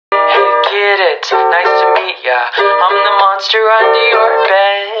it, nice to meet ya. I'm the monster under your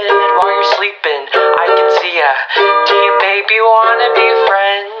bed. While you're sleeping, I can see ya. Do you maybe wanna be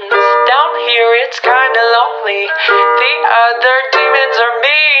friends? Down here it's kinda lonely. The other demons are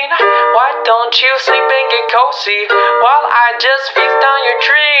mean. Why don't you sleep and get cozy while I just feast on your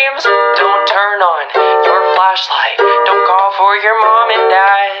dreams? Don't turn on your flashlight. Don't call for your mom and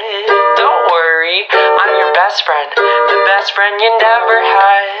dad. Don't worry, I'm your best friend, the best friend you never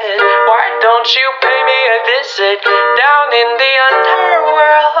had. Why don't you pay me a visit down in the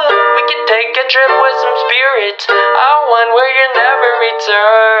underworld? We could take a trip with some spirits, one where you never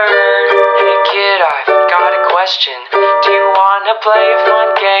return. Hey kid, I've got a question. Do you wanna play a fun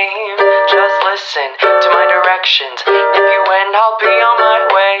game? Just listen to my directions. If you win, I'll be on my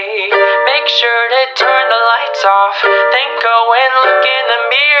way. Make sure to turn the lights off, then go and look in the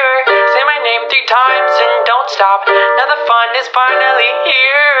mirror. Say my name 3 times and don't stop. Now the fun is finally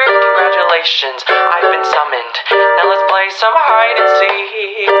here. Congratulations, I've been summoned. Now let's play some hide and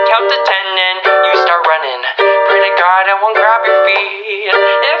seek. Count to 10 and you start running. Pray to God I won't grab your feet.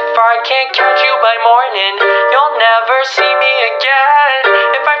 If I can't catch you by morning, you'll never see me again.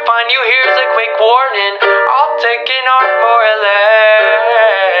 If I find you, here's a quick warning. I'll take an arm more or less.